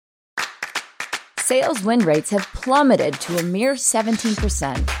sales win rates have plummeted to a mere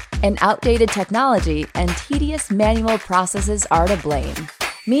 17%, and outdated technology and tedious manual processes are to blame.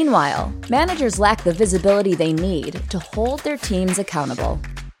 Meanwhile, managers lack the visibility they need to hold their teams accountable.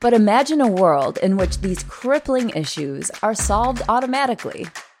 But imagine a world in which these crippling issues are solved automatically.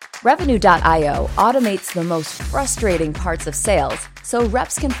 Revenue.io automates the most frustrating parts of sales so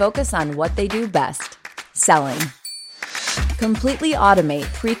reps can focus on what they do best: selling. Completely automate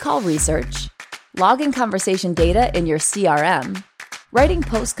pre-call research, logging conversation data in your CRM, writing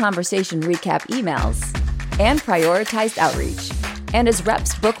post-conversation recap emails, and prioritized outreach. And as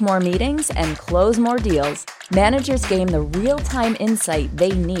reps book more meetings and close more deals, managers gain the real-time insight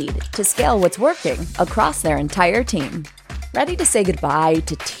they need to scale what's working across their entire team. Ready to say goodbye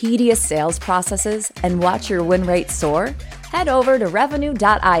to tedious sales processes and watch your win rate soar? Head over to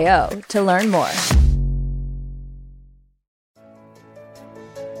Revenue.io to learn more.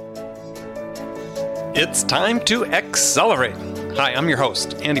 It's time to accelerate. Hi, I'm your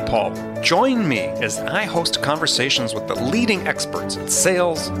host, Andy Paul. Join me as I host conversations with the leading experts in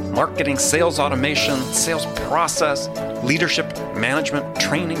sales, marketing, sales automation, sales process, leadership, management,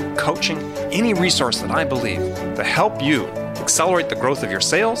 training, coaching, any resource that I believe to help you accelerate the growth of your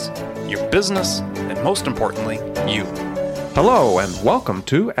sales, your business, and most importantly, you. Hello, and welcome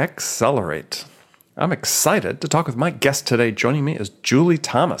to Accelerate. I'm excited to talk with my guest today. Joining me is Julie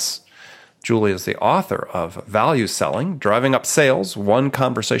Thomas. Julie is the author of Value Selling, Driving Up Sales, One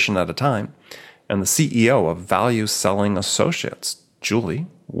Conversation at a Time, and the CEO of Value Selling Associates. Julie,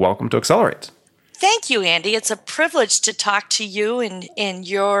 welcome to Accelerate. Thank you, Andy. It's a privilege to talk to you and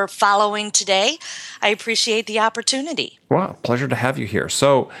your following today. I appreciate the opportunity. Wow, pleasure to have you here.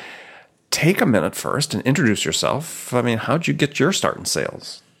 So take a minute first and introduce yourself. How'd you get your start in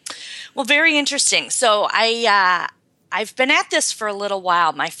sales? Well, very interesting. So I've been at this for a little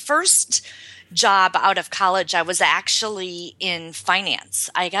while. My first job out of college, I was actually in finance.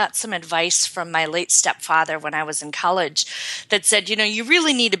 I got some advice from my late stepfather when I was in college that said, you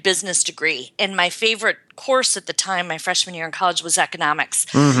really need a business degree. And my favorite course at the time, my freshman year in college, was economics.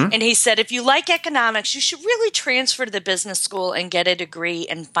 Mm-hmm. And he said, if you like economics, you should really transfer to the business school and get a degree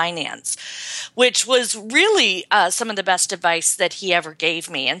in finance, which was really some of the best advice that he ever gave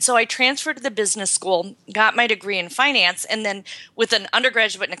me. And so I transferred to the business school, got my degree in finance, and then with an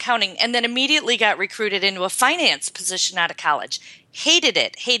undergraduate in accounting, and then immediately got recruited into a finance position out of college. Hated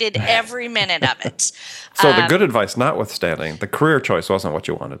it. Hated every minute of it. So the good advice notwithstanding, the career choice wasn't what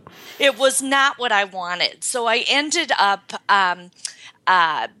you wanted. It was not what I wanted. So I ended up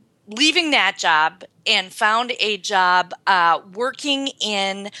leaving that job and found a job working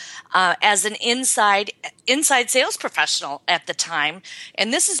in as an inside sales professional at the time.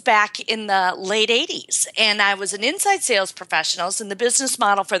 And this is back in the late 80s. And I was an inside sales professional. And the business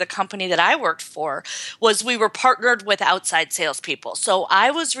model for the company that I worked for was we were partnered with outside salespeople. So I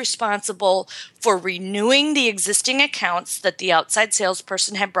was responsible for renewing the existing accounts that the outside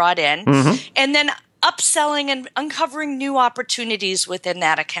salesperson had brought in. Mm-hmm. And then upselling and uncovering new opportunities within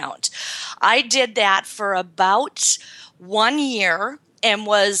that account. I did that for about 1 year and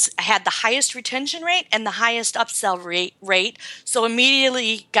had the highest retention rate and the highest upsell rate. So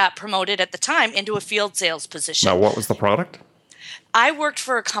immediately got promoted at the time into a field sales position. Now, what was the product? I worked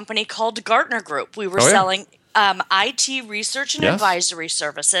for a company called Gartner Group. We were selling IT research and advisory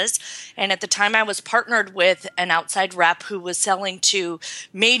services. And at the time, I was partnered with an outside rep who was selling to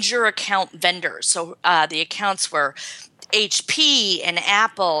major account vendors. So the accounts were HP and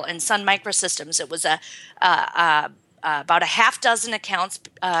Apple and Sun Microsystems. It was about a half dozen accounts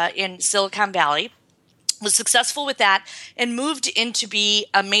in Silicon Valley. Was successful with that and moved into be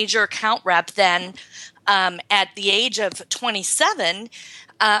a major account rep then at the age of 27,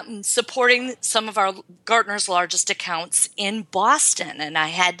 supporting some of our Gartner's largest accounts in Boston. And I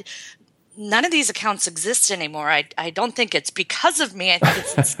had none of these accounts exist anymore. I don't think it's because of me. I think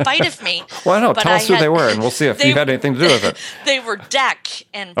it's in spite of me. Well, I know. Tell us who they were, and we'll see if you had anything to do with it. They were DEC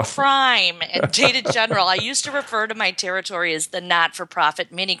and Prime and Data General. I used to refer to my territory as the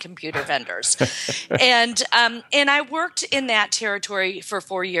not-for-profit mini-computer vendors. And I worked in that territory for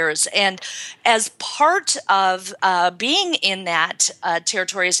 4 years. And as part of being in that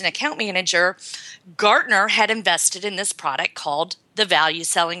territory as an account manager, Gartner had invested in this product called the Value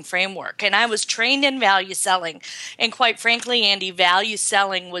Selling Framework. And I was trained in value selling. And quite frankly, Andy, value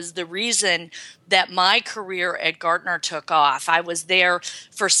selling was the reason that my career at Gartner took off. I was there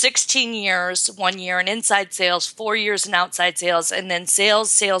for 16 years, 1 year in inside sales, 4 years in outside sales, and then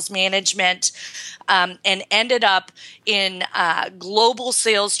sales management, and ended up in global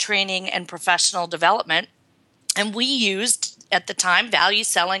sales training and professional development. And we used, at the time,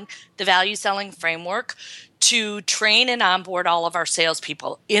 the value selling framework to train and onboard all of our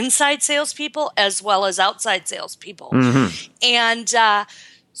salespeople, inside salespeople as well as outside salespeople. Mm-hmm. And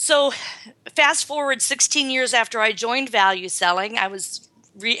so fast forward 16 years after I joined value selling, I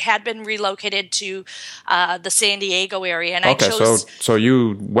had been relocated to the San Diego area. And okay, I chose... So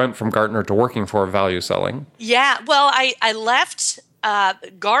you went from Gartner to working for value selling. Yeah, well, I left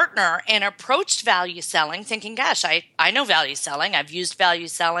Gartner and approached value selling thinking, gosh, I know value selling. I've used value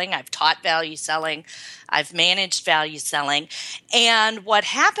selling. I've taught value selling. I've managed value selling. And what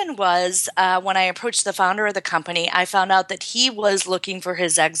happened was when I approached the founder of the company, I found out that he was looking for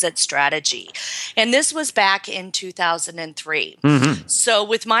his exit strategy. And this was back in 2003. Mm-hmm. So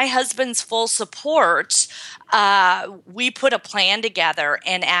with my husband's full support, we put a plan together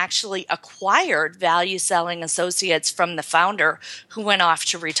and actually acquired Value Selling Associates from the founder who went off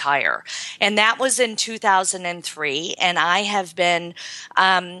to retire. And that was in 2003. And I have been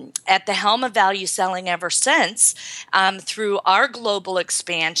at the helm of Value Selling ever since through our global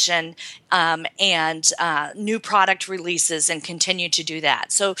expansion and new product releases, and continue to do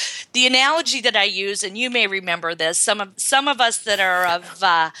that. So the analogy that I use, and you may remember this, some of us that are of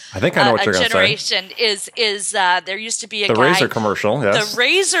I think I know what you're generation is there used to be the guy, Razor commercial. Yes, the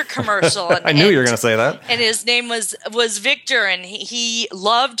Razor commercial. And, I knew you were going to say that. And his name was Victor, and he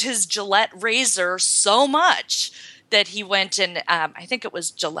loved his Gillette razor so much that he went and I think it was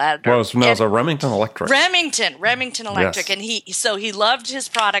Gillette. Well, it was a Remington Electric. Remington Electric, yes. And he loved his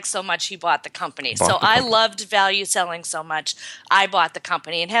product so much he bought the company. I loved value selling so much I bought the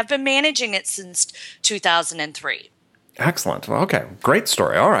company and have been managing it since 2003. Excellent. Okay, great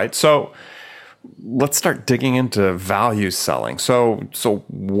story. All right, so let's start digging into value selling. So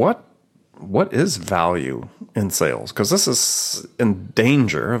what is value in sales? Because this is in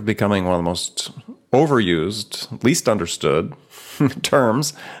danger of becoming one of the most overused, least understood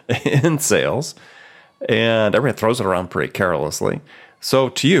terms in sales, and everybody throws it around pretty carelessly. So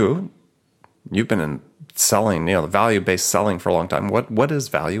to you've been in selling, the value-based selling for a long time. What is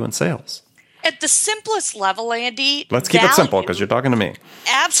value in sales? At the simplest level, Andy, let's keep it simple because you're talking to me.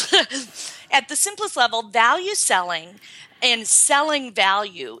 Absolutely. At the simplest level, value selling and selling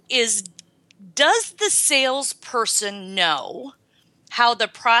value is, does the salesperson know how the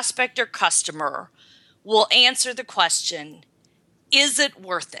prospect or customer will answer the question, is it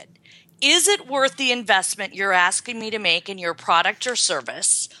worth it? Is it worth the investment you're asking me to make in your product or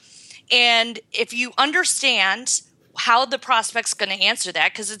service? And if you understand how the prospect's going to answer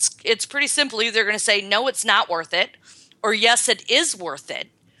that, because it's pretty simple. Either they're going to say, no, it's not worth it, or yes, it is worth it.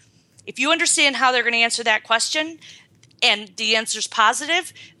 If you understand how they're going to answer that question and the answer's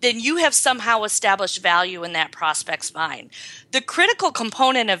positive, then you have somehow established value in that prospect's mind. The critical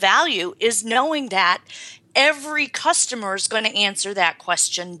component of value is knowing that every customer is going to answer that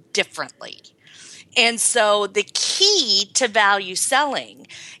question differently. And so the key to value selling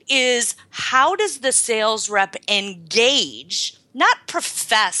is, how does the sales rep engage, not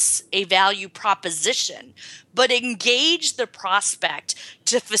profess a value proposition, but engage the prospect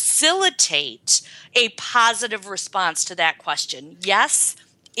to facilitate a positive response to that question? Yes,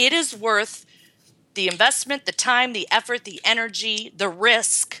 it is worth the investment, the time, the effort, the energy, the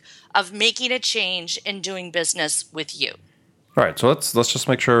risk of making a change and doing business with you. All right, so let's just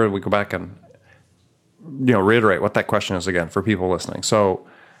make sure we go back and reiterate what that question is again for people listening. So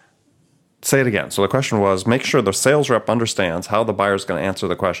say it again. So the question was, make sure the sales rep understands how the buyer is going to answer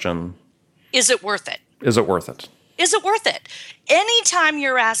the question. Is it worth it? Is it worth it? Is it worth it? Anytime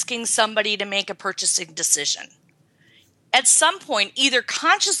you're asking somebody to make a purchasing decision, at some point, either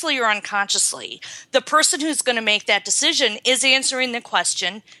consciously or unconsciously, the person who's going to make that decision is answering the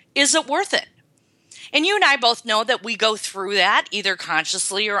question, is it worth it? And you and I both know that we go through that either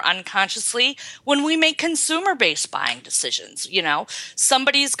consciously or unconsciously when we make consumer-based buying decisions.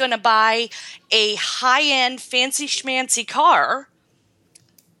 Somebody's going to buy a high-end fancy schmancy car,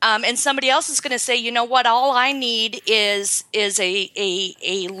 and somebody else is going to say, you know what, all I need is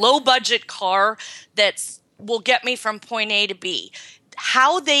a low-budget car that will get me from point A to B.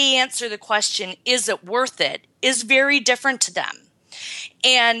 How they answer the question, is it worth it, is very different to them.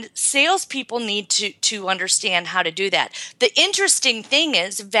 And salespeople need to understand how to do that. The interesting thing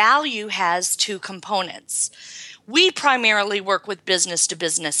is, value has two components. We primarily work with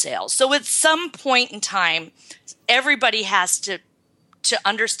business-to-business sales. So at some point in time, everybody has to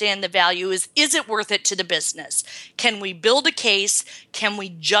understand the value is it worth it to the business? Can we build a case? Can we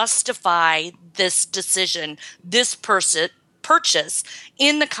justify this decision, this purchase,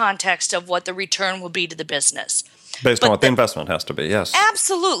 in the context of what the return will be to the business? Based on what the investment has to be, yes.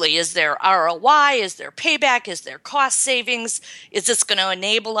 Absolutely. Is there ROI? Is there payback? Is there cost savings? Is this going to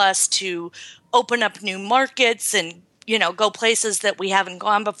enable us to open up new markets and, go places that we haven't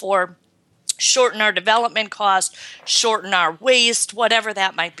gone before, shorten our development cost, shorten our waste, whatever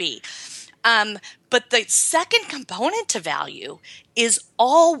that might be. But the second component to value is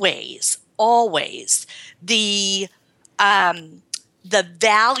always the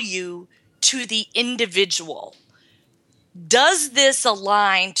value to the individual. Does this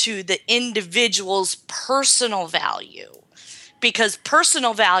align to the individual's personal value? Because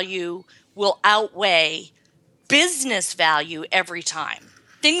personal value will outweigh business value every time.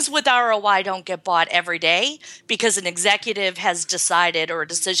 Things with ROI don't get bought every day because an executive has decided or a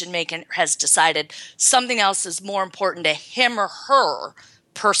decision maker has decided something else is more important to him or her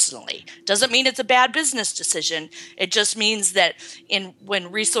personally. Doesn't mean it's a bad business decision. It just means that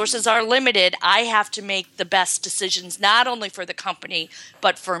when resources are limited, I have to make the best decisions not only for the company,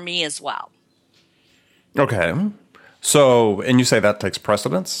 but for me as well. Okay. So, and you say that takes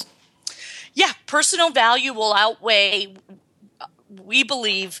precedence? Yeah, personal value will outweigh, we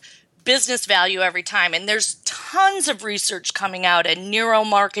believe, business value every time. And there's tons of research coming out in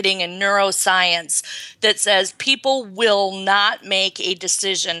neuromarketing and neuroscience that says people will not make a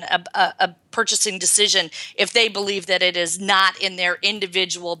decision, a purchasing decision, if they believe that it is not in their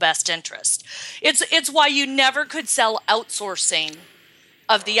individual best interest. It's why you never could sell outsourcing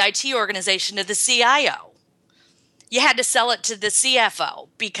of the IT organization to the CIO. You had to sell it to the CFO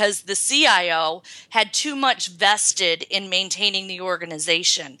because the CIO had too much vested in maintaining the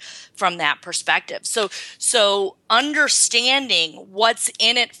organization from that perspective. So understanding what's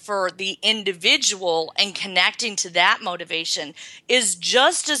in it for the individual and connecting to that motivation is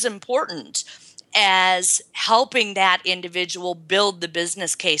just as important as helping that individual build the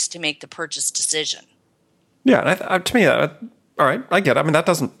business case to make the purchase decision. Yeah, and to me, all right, I get it. I mean, that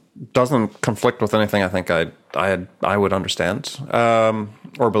doesn't conflict with anything I think I would understand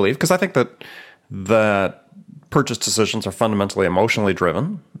or believe, because I think that purchase decisions are fundamentally emotionally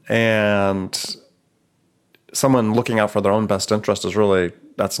driven, and someone looking out for their own best interest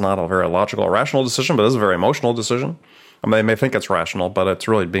that's not a very logical or rational decision, but it is a very emotional decision. I mean, they may think it's rational, but it's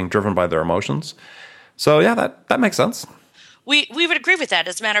really being driven by their emotions. So yeah, that makes sense. We would agree with that.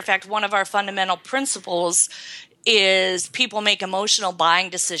 As a matter of fact, one of our fundamental principles is people make emotional buying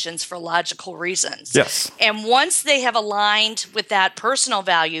decisions for logical reasons. Yes. And once they have aligned with that personal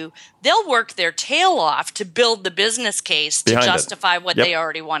value, they'll work their tail off to build the business case to justify what they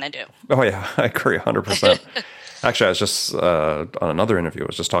already want to do. Oh, yeah. I agree 100%. Actually, I was just on another interview, I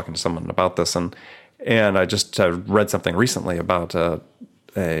was just talking to someone about this, and I just read something recently about a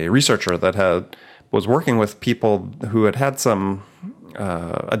researcher that was working with people who had some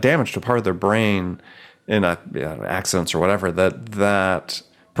a damage to part of their brain in accidents or whatever that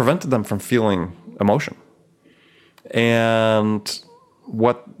prevented them from feeling emotion. And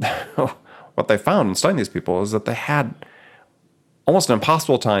what they found in studying these people is that they had almost an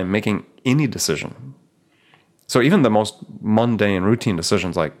impossible time making any decision. So even the most mundane, routine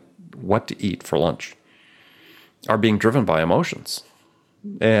decisions like what to eat for lunch are being driven by emotions.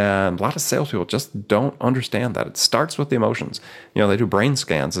 And a lot of salespeople just don't understand that. It starts with the emotions. They do brain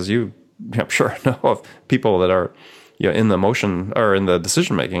scans, as I'm sure know of people that are in the emotion or in the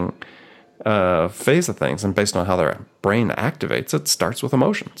decision-making phase of things, and based on how their brain activates, it starts with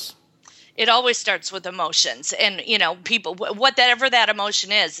emotions. It always starts with emotions. And, people, whatever that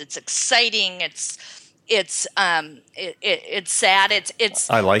emotion is, it's exciting, it's sad, it's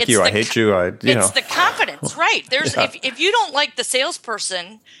I like you, I hate you, It's the confidence, right? If you don't like the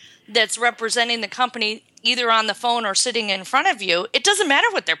salesperson that's representing the company either on the phone or sitting in front of you, it doesn't matter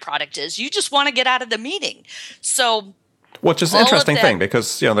what their product is. You just want to get out of the meeting. So, which is an interesting thing,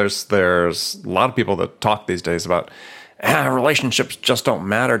 because there's a lot of people that talk these days about relationships just don't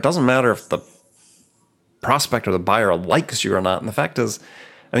matter. It doesn't matter if the prospect or the buyer likes you or not. And the fact is,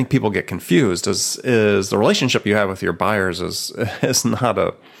 I think people get confused. Is the relationship you have with your buyers is not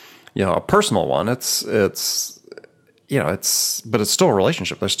a personal one. But it's still a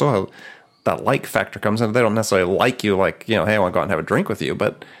relationship. There's still that like factor comes in. They don't necessarily like you, hey, I want to go out and have a drink with you,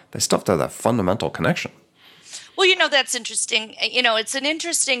 but they still have to have that fundamental connection. Well, that's interesting. It's an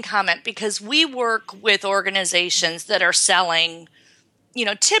interesting comment because we work with organizations that are selling,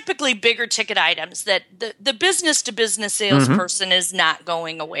 typically bigger ticket items that the business-to-business salesperson is not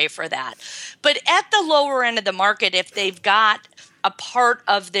going away for that. But at the lower end of the market, if they've got a part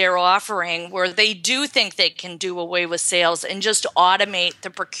of their offering where they do think they can do away with sales and just automate the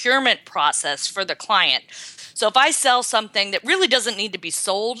procurement process for the client. So if I sell something that really doesn't need to be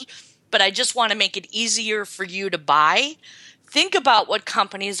sold, but I just want to make it easier for you to buy. Think about what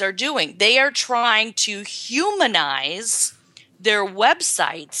companies are doing. They are trying to humanize their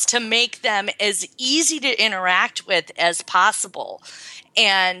websites to make them as easy to interact with as possible.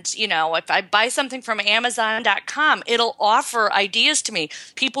 And, if I buy something from Amazon.com, it'll offer ideas to me.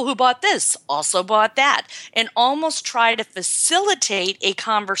 People who bought this also bought that, and almost try to facilitate a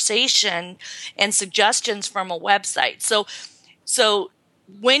conversation and suggestions from a website. So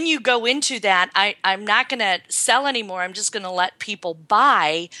when you go into that, I'm not going to sell anymore. I'm just going to let people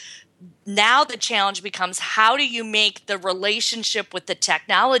buy. Now the challenge becomes, how do you make the relationship with the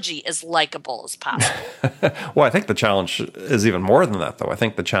technology as likable as possible? Well, I think the challenge is even more than that, though. I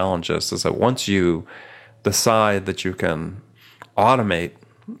think the challenge is that once you decide that you can automate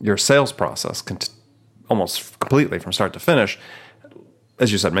your sales process almost completely from start to finish,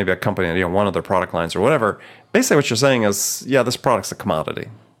 as you said, maybe a company, one of their product lines or whatever, basically what you're saying is, this product's a commodity.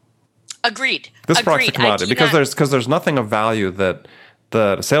 Agreed. This product's a commodity because there's nothing of value that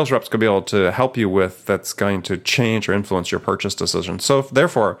the sales reps could be able to help you with that's going to change or influence your purchase decision. So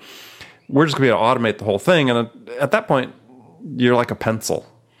therefore, we're just going to be able to automate the whole thing. And at that point, you're like a pencil,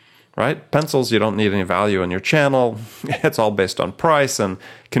 right? Pencils, you don't need any value in your channel. It's all based on price and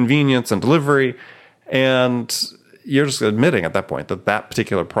convenience and delivery. And you're just admitting at that point that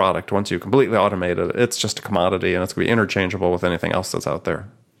particular product, once you completely automate it, it's just a commodity and it's going to be interchangeable with anything else that's out there.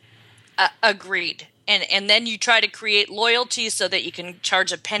 Agreed. And then you try to create loyalty so that you can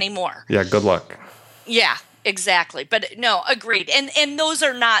charge a penny more. Yeah, good luck. Yeah, exactly. But no, agreed. And those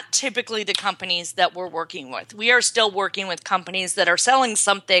are not typically the companies that we're working with. We are still working with companies that are selling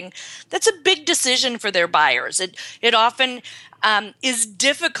something that's a big decision for their buyers. It often is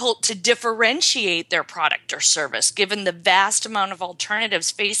difficult to differentiate their product or service given the vast amount of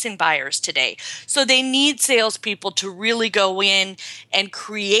alternatives facing buyers today. So they need salespeople to really go in and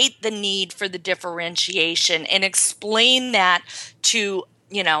create the need for the differentiation and explain that to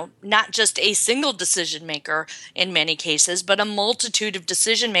not just a single decision maker in many cases, but a multitude of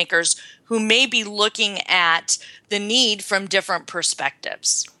decision makers who may be looking at the need from different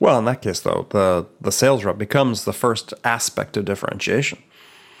perspectives. Well, in that case, though, the sales rep becomes the first aspect of differentiation.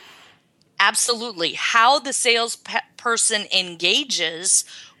 Absolutely. How the salesperson engages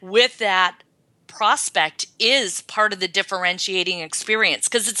with that prospect is part of the differentiating experience,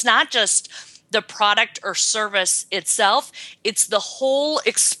 because it's not just the product or service itself, it's the whole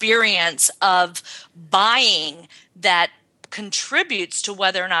experience of buying that contributes to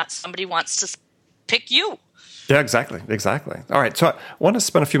whether or not somebody wants to pick you. Yeah, exactly. All right, so I want to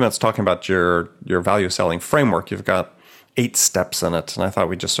spend a few minutes talking about your value selling framework. You've got 8 steps in it, and I thought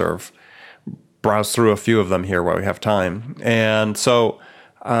we'd just sort of browse through a few of them here while we have time. And so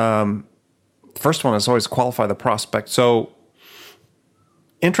the first one is always qualify the prospect. So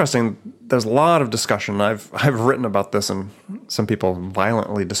interesting, there's a lot of discussion. I've written about this, and some people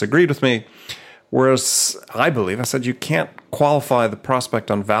violently disagreed with me. Whereas I said you can't qualify the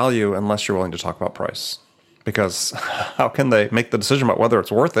prospect on value unless you're willing to talk about price. Because how can they make the decision about whether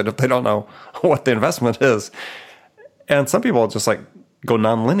it's worth it if they don't know what the investment is? And some people just go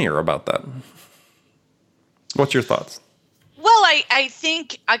nonlinear about that. What's your thoughts? Well, I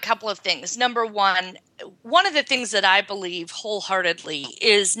think a couple of things. Number one of the things that I believe wholeheartedly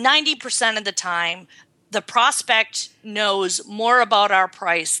is 90% of the time, the prospect knows more about our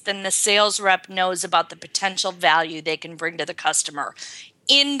price than the sales rep knows about the potential value they can bring to the customer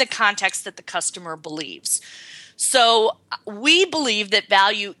in the context that the customer believes. So we believe that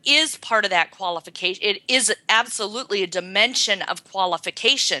value is part of that qualification. It is absolutely a dimension of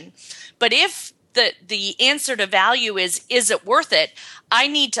qualification. But if the answer to value is it worth it, I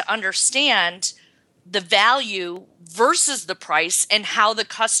need to understand the value versus the price and how the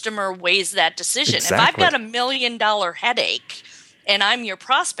customer weighs that decision. Exactly. If I've got $1 million headache and I'm your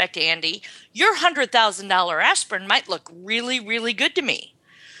prospect, Andy, your $100,000 aspirin might look really, really good to me.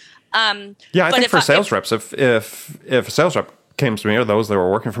 I think for sales reps, if a sales rep came to me or those that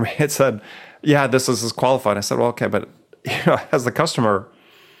were working for me, it said, yeah, this is qualified. I said, well, okay, but as the customer,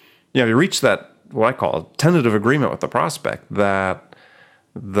 you reach that, what I call a tentative agreement with the prospect that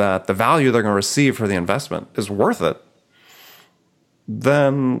the value they're going to receive for the investment is worth it,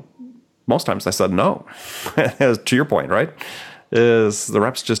 then most times I said no. To your point, right? Is the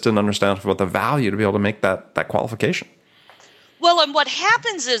reps just didn't understand what the value to be able to make that qualification. Well, and what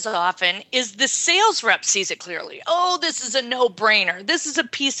happens often is the sales rep sees it clearly. Oh, this is a no-brainer. This is a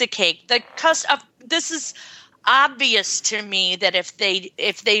piece of cake. This is obvious to me that if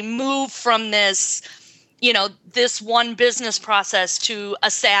they move from this, this one business process to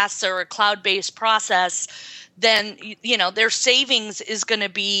a SaaS or a cloud-based process, then their savings is going to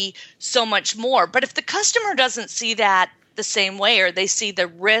be so much more. But if the customer doesn't see that the same way, or they see the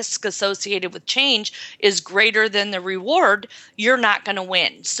risk associated with change is greater than the reward, you're not going to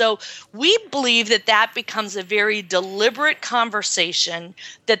win. So we believe that becomes a very deliberate conversation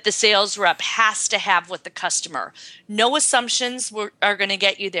that the sales rep has to have with the customer. No assumptions are going to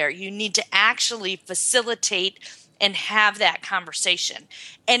get you there. You need to actually facilitate and have that conversation.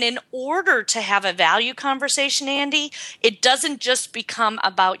 And in order to have a value conversation, Andy, it doesn't just become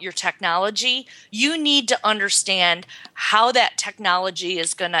about your technology. You need to understand how that technology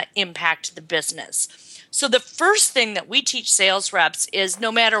is going to impact the business. So the first thing that we teach sales reps is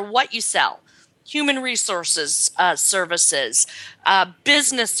no matter what you sell, human resources services,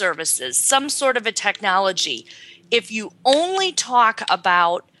 business services, some sort of a technology, if you only talk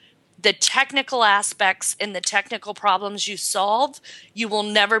about the technical aspects and the technical problems you solve, you will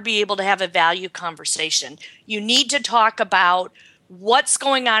never be able to have a value conversation. You need to talk about what's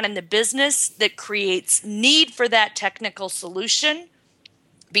going on in the business that creates need for that technical solution,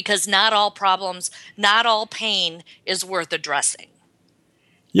 because not all problems, not all pain is worth addressing.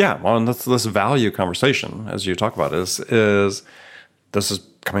 Yeah, well, and this value conversation, as you talk about, is this is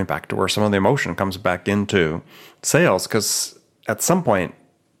coming back to where some of the emotion comes back into sales, because at some point,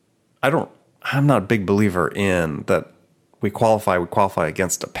 I'm not a big believer in that we qualify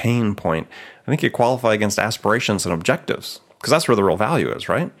against a pain point. I think you qualify against aspirations and objectives, because that's where the real value is,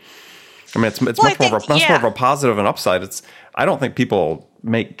 right? I mean, it's much more of a positive and upside. I don't think people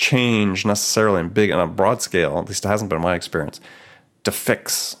make change necessarily on a broad scale, at least it hasn't been my experience, to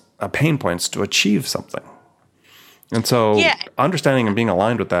fix a pain points to achieve something. And so understanding and being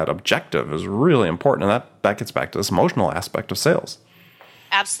aligned with that objective is really important. And that gets back to this emotional aspect of sales.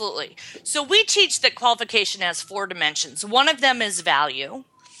 Absolutely. So we teach that qualification has 4 dimensions. One of them is value.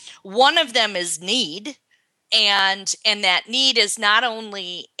 One of them is need. And that need is not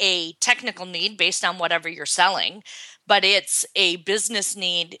only a technical need based on whatever you're selling, but it's a business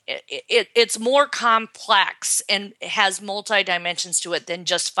need. It's more complex and has multi-dimensions to it than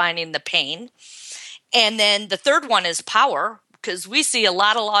just finding the pain. And then the third one is power, because we see a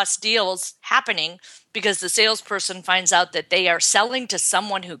lot of lost deals happening because the salesperson finds out that they are selling to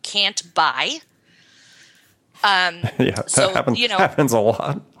someone who can't buy. Happens a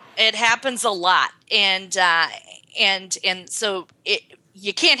lot. It happens a lot, and so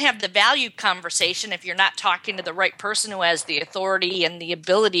you can't have the value conversation if you're not talking to the right person who has the authority and the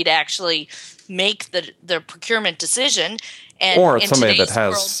ability to actually make the procurement decision. And or it's somebody that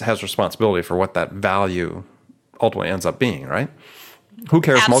has responsibility for what that value ultimately ends up being, right? Who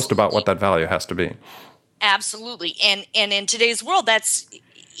cares Absolutely. Most about what that value has to be? Absolutely. And in today's world,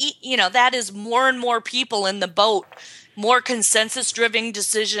 that is more and more people in the boat, more consensus-driven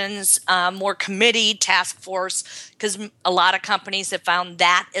decisions, more committee, task force, because a lot of companies have found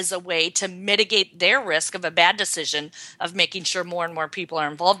that as a way to mitigate their risk of a bad decision, of making sure more and more people are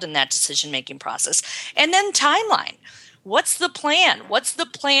involved in that decision-making process. And then timeline. What's the plan? What's the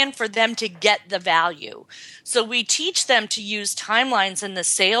plan for them to get the value? So we teach them to use timelines in the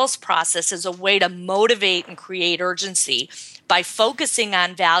sales process as a way to motivate and create urgency by focusing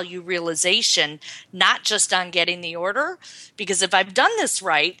on value realization, not just on getting the order. Because if I've done this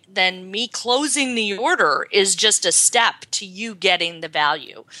right, then me closing the order is just a step to you getting the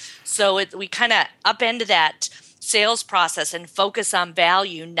value. So we kind of upend that sales process and focus on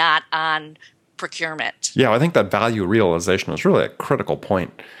value, not on procurement. Yeah, I think that value realization is really a critical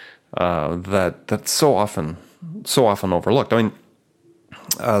point that's so often overlooked. I mean,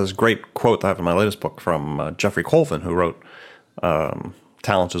 there's a great quote that I have in my latest book from Jeffrey Colvin, who wrote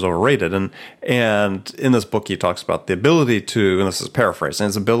 "Talent is Overrated," and in this book he talks about the ability to, and this is paraphrasing,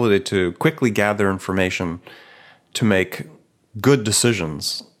 his ability to quickly gather information to make good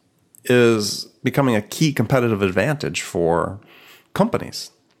decisions is becoming a key competitive advantage for companies.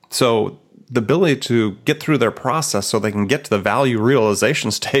 So the ability to get through their process so they can get to the value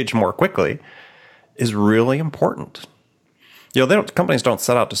realization stage more quickly is really important. Companies don't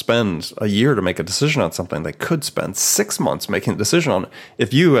set out to spend a year to make a decision on something. They could spend 6 months making a decision on it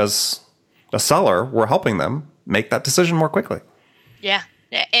if you, as a seller, were helping them make that decision more quickly. Yeah,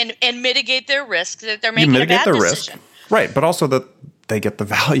 and mitigate their risk that they're making a bad decision. Risk. Right, but also that they get the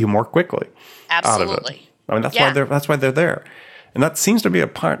value more quickly. Absolutely. Out of it. I mean, that's why they're there. And that seems to be a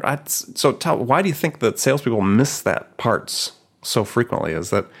part. Why do you think that salespeople miss that part so frequently? Is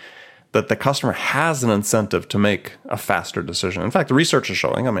that the customer has an incentive to make a faster decision? In fact, the research is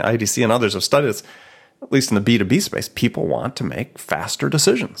showing, I mean, IDC and others have studied this, at least in the B2B space, people want to make faster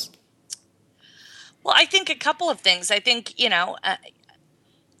decisions. Well, I think a couple of things. I think,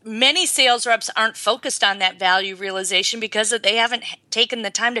 many sales reps aren't focused on that value realization because they haven't taken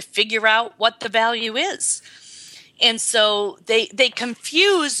the time to figure out what the value is. And so they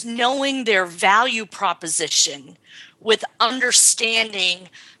confuse knowing their value proposition with understanding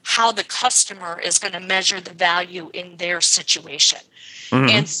how the customer is going to measure the value in their situation.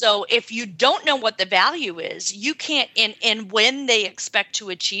 And so if you don't know what the value is, you can't, and when they expect to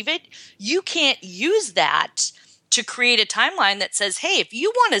achieve it, you can't use that to create a timeline that says, hey, if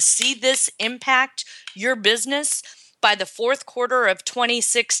you want to see this impact your business by the fourth quarter of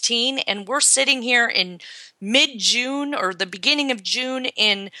 2016, and we're sitting here in mid-June or the beginning of June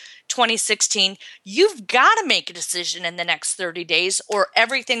in 2016, you've got to make a decision in the next 30 days or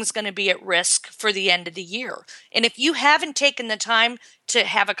everything's going to be at risk for the end of the year. And if you haven't taken the time to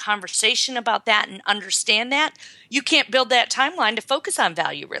have a conversation about that and understand that, you can't build that timeline to focus on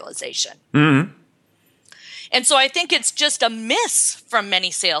value realization. And so I think it's just a miss from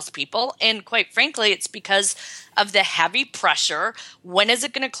many salespeople. And quite frankly, it's because of the heavy pressure. When is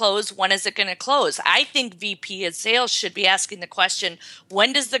it going to close? When is it going to close? I think VP of sales should be asking the question,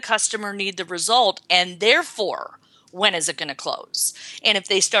 when does the customer need the result? And therefore, when is it going to close? And if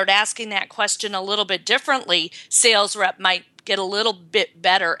they start asking that question a little bit differently, sales rep might get a little bit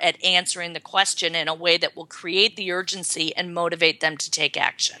better at answering the question in a way that will create the urgency and motivate them to take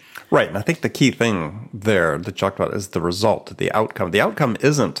action. Right. And I think the key thing there that you talked about is the result, the outcome. The outcome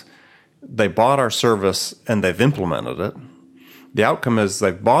isn't they bought our service and they've implemented it. The outcome is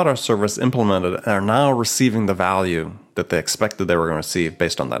they've bought our service, implemented it, and are now receiving the value that they expected they were going to receive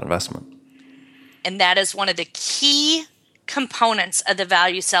based on that investment. And that is one of the key components of the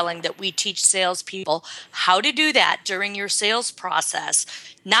value selling that we teach salespeople how to do that during your sales process,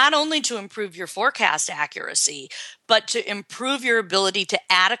 not only to improve your forecast accuracy, but to improve your ability to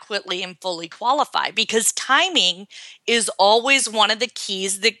adequately and fully qualify, because timing is always one of the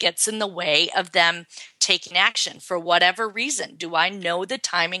keys that gets in the way of them taking action for whatever reason. Do I know the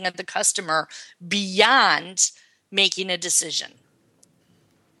timing of the customer beyond making a decision?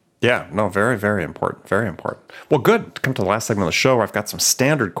 Yeah, no, very, very important. Very important. Well, good. Come to the last segment of the show where I've got some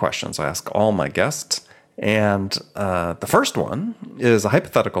standard questions I ask all my guests. And the first one is a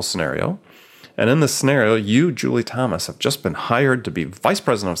hypothetical scenario. And in this scenario, you, Julie Thomas, have just been hired to be vice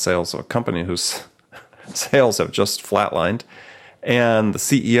president of sales of a company whose sales have just flatlined. And the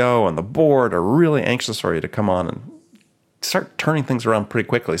CEO and the board are really anxious for you to come on and start turning things around pretty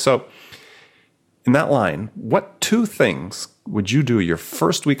quickly. So in that line, what two things would you do your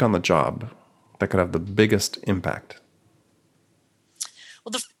first week on the job that could have the biggest impact?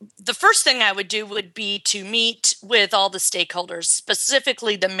 Well, the first thing I would do would be to meet with all the stakeholders,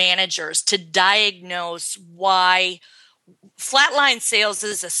 specifically the managers, to diagnose why flatline sales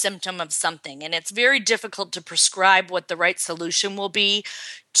is a symptom of something. And it's very difficult to prescribe what the right solution will be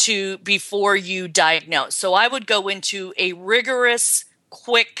before you diagnose. So I would go into a rigorous,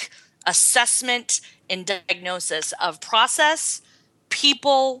 quick assessment and diagnosis of process,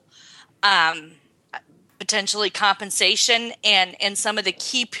 people, potentially compensation, and some of the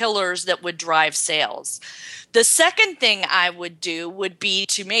key pillars that would drive sales. The second thing I would do would be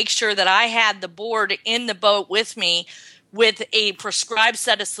to make sure that I had the board in the boat with me with a prescribed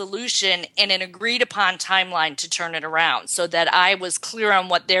set of solution and an agreed upon timeline to turn it around, so that I was clear on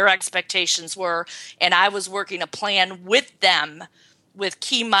what their expectations were and I was working a plan with them with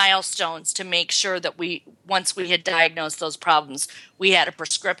key milestones to make sure that once we had diagnosed those problems, we had a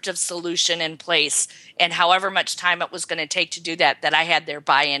prescriptive solution in place, and however much time it was going to take to do that I had their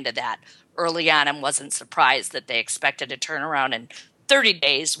buy-in to that early on and wasn't surprised that they expected a turnaround in 30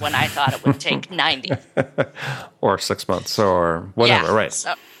 days when I thought it would take 90. Or 6 months or whatever, yeah, right?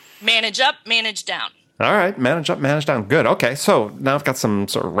 So manage up, manage down. All right, manage up, manage down. Good. Okay, so now I've got some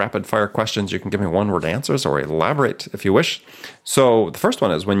sort of rapid fire questions. You can give me one-word answers or elaborate if you wish. So the first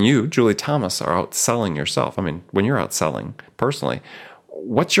one is, when you, Julie Thomas, are out selling yourself, I mean, when you're out selling personally,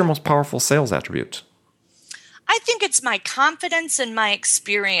 what's your most powerful sales attribute? I think it's my confidence and my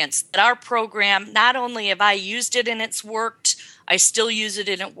experience that our program, not only have I used it and it's worked, I still use it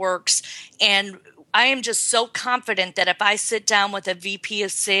and it works. And I am just so confident that if I sit down with a VP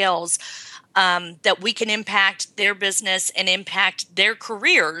of sales, that we can impact their business and impact their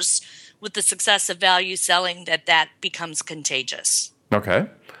careers with the success of value selling, that becomes contagious. Okay.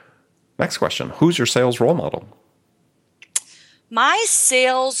 Next question. Who's your sales role model? My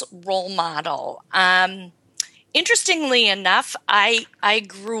sales role model. Interestingly enough, I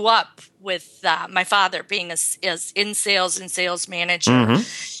grew up with my father being in sales and sales manager. Mm-hmm.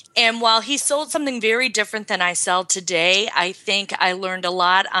 And while he sold something very different than I sell today, I think I learned a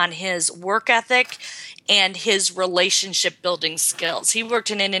lot on his work ethic and his relationship building skills. He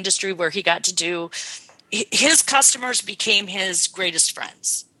worked in an industry where he got to do, his customers became his greatest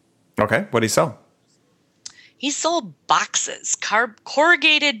friends. Okay. What did he sell? He sold boxes,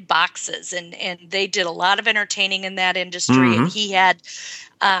 corrugated boxes, and they did a lot of entertaining in that industry. And he had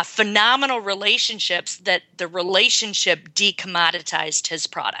phenomenal relationships that the relationship decommoditized his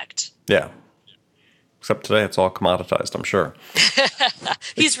product. Yeah. Except today it's all commoditized, I'm sure.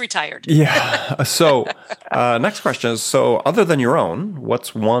 He's retired. Yeah. So next question is, so other than your own,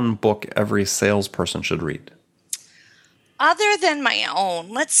 what's one book every salesperson should read? Other than my own,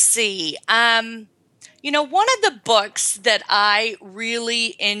 let's see. One of the books that I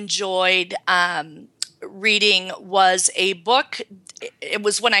really enjoyed reading was a book. It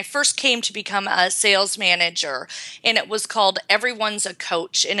was when I first came to become a sales manager, and it was called Everyone's a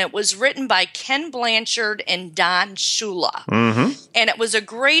Coach, and it was written by Ken Blanchard and Don Shula. And it was a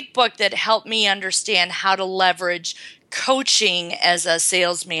great book that helped me understand how to leverage coaching as a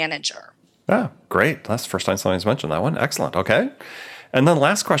sales manager. Ah, great. That's the first time somebody's mentioned that one. Excellent. Okay. And then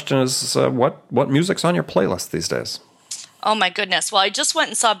last question is, what music's on your playlist these days? Oh, my goodness. Well, I just went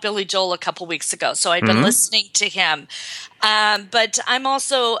and saw Billy Joel a couple weeks ago, so I've been listening to him. But I'm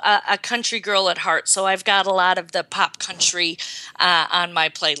also a country girl at heart, so I've got a lot of the pop country on my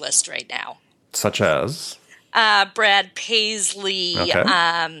playlist right now. Such as? Brad Paisley,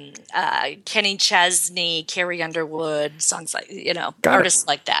 Kenny Chesney, Carrie Underwood, songs like, artists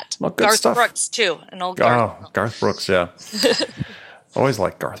like that. Well, good Garth stuff. Brooks, too. An old Garth Brooks, yeah. Always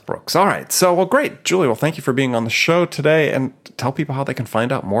like Garth Brooks. All right. So, well, great. Julie, well, thank you for being on the show today, and tell people how they can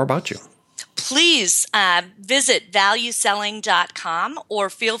find out more about you. Please visit valueselling.com, or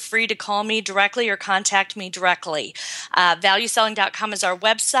feel free to call me directly or contact me directly. Valueselling.com is our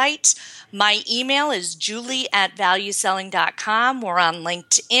website. My email is julie@valueselling.com. We're on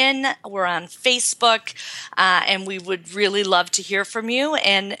LinkedIn. We're on Facebook. And we would really love to hear from you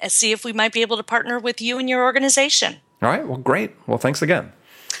and see if we might be able to partner with you and your organization. All right. Well, great. Well, thanks again.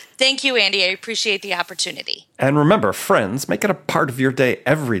 Thank you, Andy. I appreciate the opportunity. And remember, friends, make it a part of your day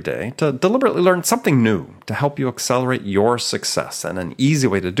every day to deliberately learn something new to help you accelerate your success. And an easy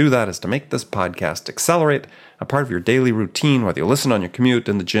way to do that is to make this podcast Accelerate a part of your daily routine, whether you listen on your commute,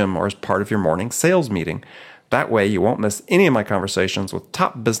 in the gym, or as part of your morning sales meeting. That way, you won't miss any of my conversations with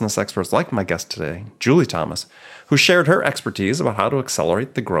top business experts like my guest today, Julie Thomas, who shared her expertise about how to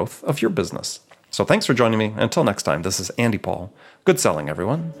accelerate the growth of your business. So thanks for joining me. Until next time, this is Andy Paul. Good selling,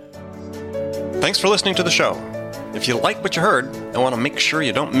 everyone. Thanks for listening to the show. If you like what you heard and want to make sure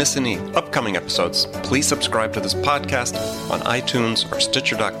you don't miss any upcoming episodes, please subscribe to this podcast on iTunes or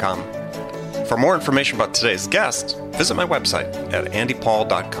Stitcher.com. For more information about today's guest, visit my website at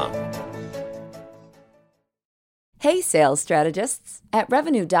andypaul.com. Hey, sales strategists. At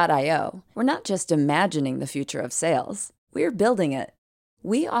Revenue.io, we're not just imagining the future of sales, we're building it.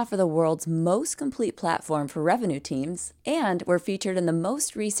 We offer the world's most complete platform for revenue teams, and we're featured in the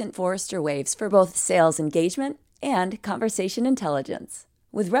most recent Forrester Waves for both sales engagement and conversation intelligence.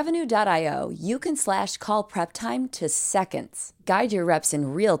 With Revenue.io, you can slash call prep time to seconds, guide your reps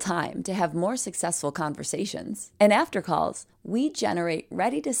in real time to have more successful conversations. And after calls, we generate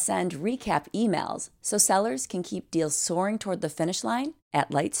ready-to-send recap emails so sellers can keep deals soaring toward the finish line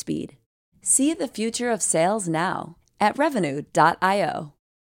at light speed. See the future of sales now at Revenue.io.